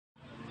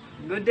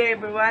Good day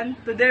everyone.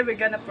 Today we're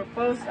gonna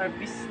propose our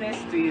business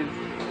to you.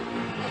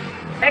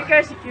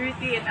 Hacker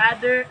security and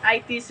other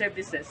IT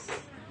services.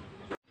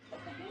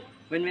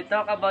 When we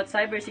talk about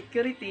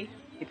cybersecurity,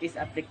 it is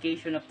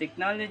application of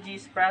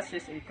technologies,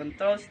 process, and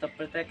controls to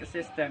protect a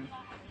system,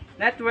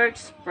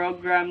 networks,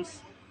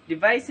 programs,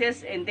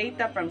 devices, and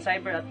data from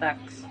cyber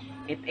attacks.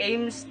 It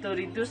aims to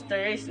reduce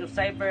the risk of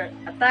cyber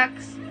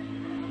attacks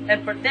and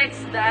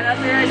protects the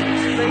unauthorized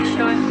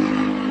exploitation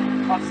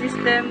of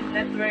system,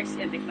 networks,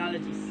 and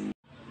technologies.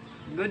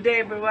 Good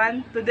day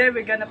everyone. Today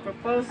we're gonna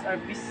propose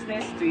our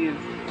business to you.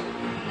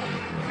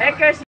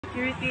 Hacker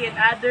security and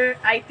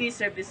other IT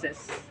services.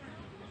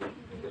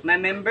 My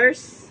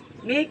members,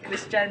 me,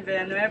 Christian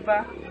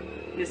Villanueva,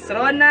 Ms.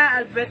 Rona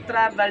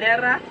Albertra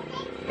Valera,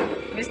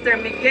 Mr.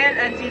 Miguel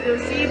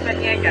Angelo C.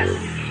 Veniegas.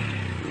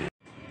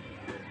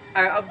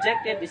 Our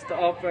objective is to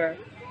offer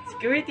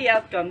security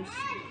outcomes,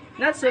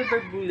 not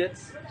silver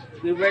bullets.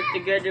 We work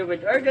together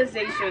with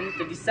organizations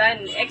to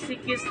design and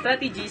execute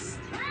strategies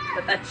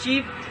that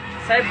achieve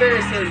cyber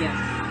resilience.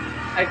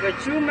 Our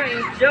consumer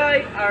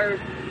enjoy our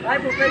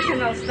high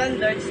professional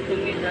standards to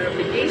meet our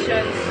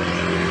obligations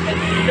and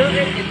we do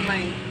it in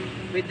mind.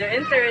 With their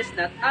interest,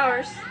 not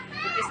ours,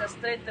 it is a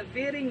strength of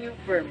very new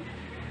firm.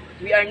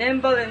 We are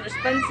nimble and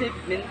responsive,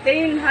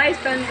 maintain high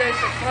standards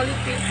of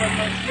quality,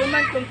 promote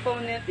human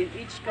component in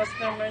each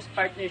customer's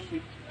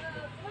partnership.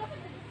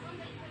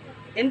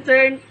 In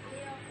turn,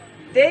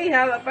 they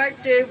have a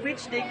partner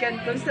which they can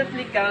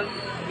constantly count.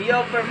 We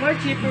offer more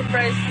cheaper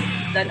price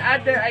than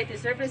other IT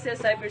services.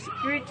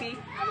 Cybersecurity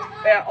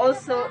are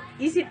also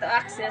easy to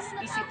access,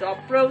 easy to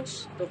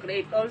approach, to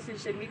create all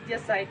social media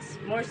sites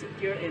more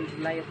secure and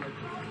reliable.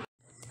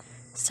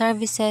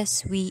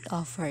 Services we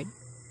offered: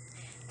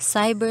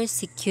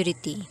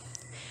 cybersecurity,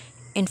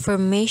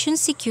 information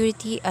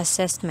security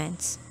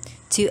assessments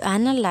to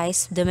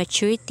analyze the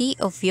maturity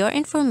of your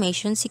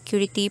information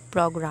security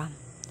program.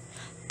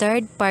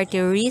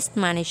 Third-party risk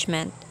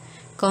management,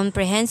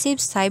 comprehensive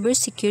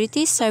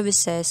cybersecurity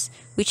services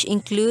which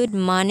include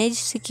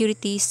managed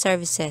security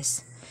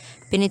services,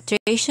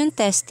 penetration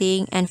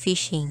testing and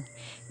phishing.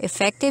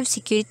 Effective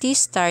security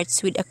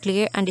starts with a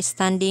clear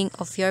understanding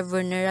of your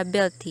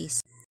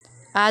vulnerabilities.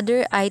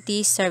 Other IT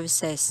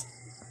services: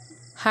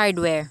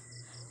 hardware,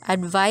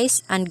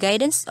 advice and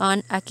guidance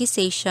on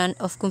acquisition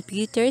of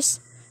computers,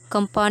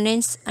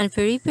 components and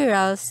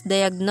peripherals,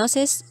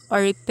 diagnosis or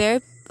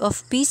repair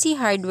of PC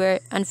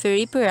hardware and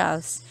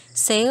peripherals,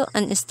 sale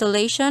and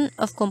installation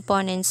of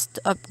components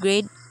to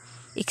upgrade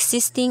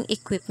existing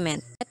equipment,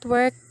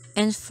 network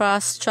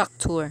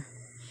infrastructure,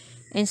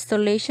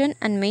 installation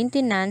and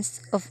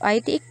maintenance of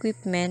IT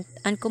equipment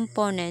and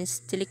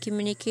components,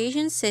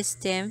 telecommunication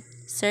system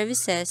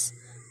services,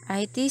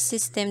 IT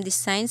system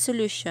design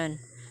solution,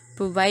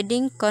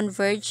 providing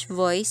converged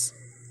voice,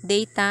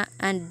 data,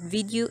 and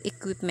video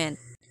equipment.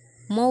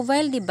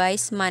 Mobile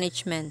device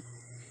management,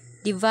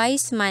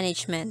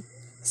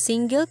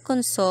 single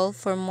console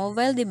for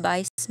mobile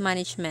device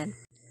management.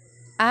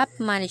 App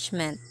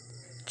management,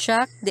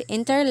 track the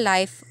entire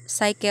life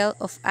cycle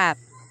of app.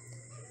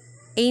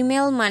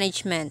 Email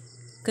management,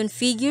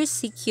 configure,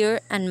 secure,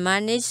 and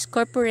manage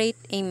corporate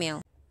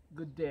email.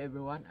 Good day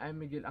everyone, I'm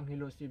Miguel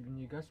Angelo C.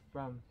 Veniegas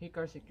from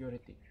Hacker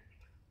Security.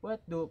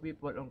 What do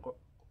people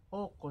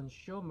or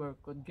consumer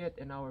could get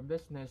in our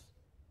business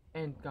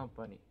and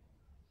company?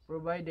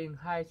 Providing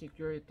high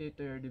security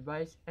to your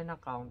device and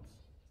accounts,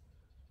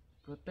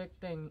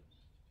 protecting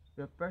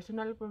your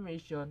personal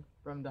information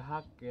from the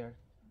hacker,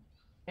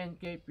 and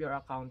keep your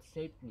account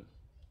safely.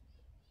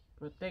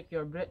 Protect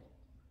your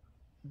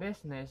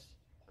business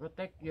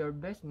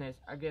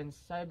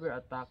against cyber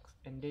attacks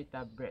and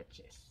data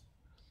breaches,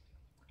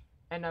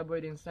 and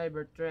avoiding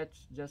cyber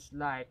threats just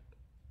like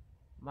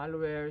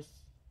malwares,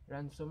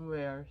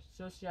 ransomware,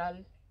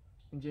 social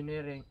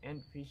engineering,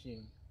 and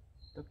phishing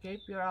to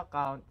keep your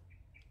account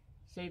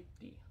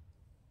safety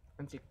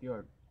and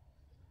secured.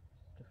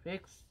 To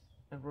fix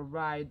and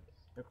provide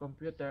your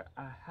computer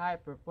a high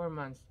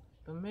performance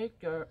to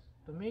make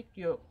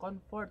you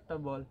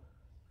comfortable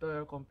to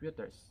your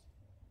computers.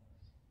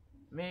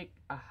 Make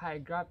a high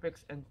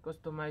graphics and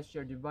customize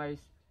your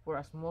device for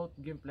a smooth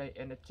gameplay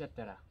and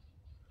etc.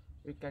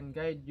 We can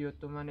guide you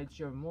to manage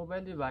your mobile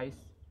device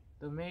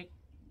to make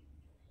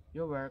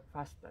your work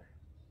faster.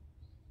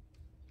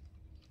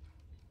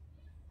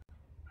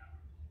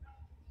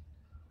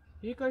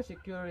 Hacker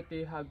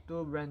Security have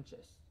two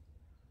branches.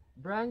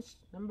 Branch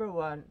number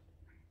 1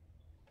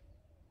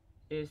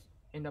 is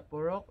in the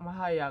Purok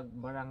Mahayag,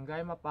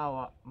 Barangay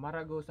Mapawa,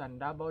 Maragusan,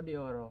 Davao de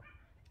Oro,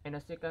 and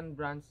the second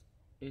branch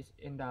is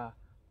in the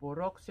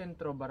Purok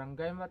Centro,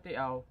 Barangay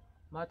Matiao,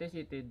 Mati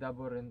City,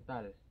 Davao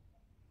Oriental.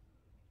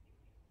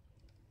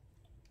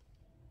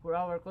 For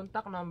our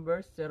contact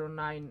numbers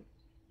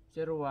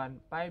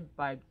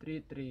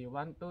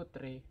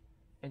 0901-5533-123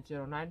 and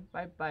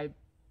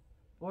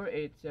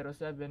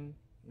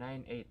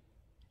 0955-480798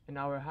 and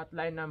our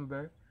hotline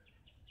number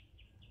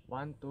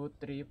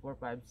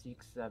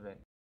 1234567,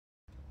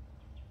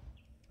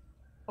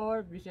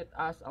 or visit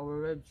us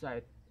our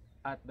website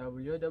at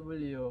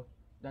www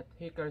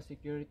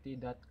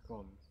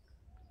www.hackersecurity.com.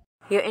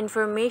 Your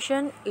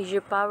information is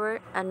your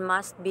power and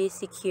must be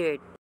secured.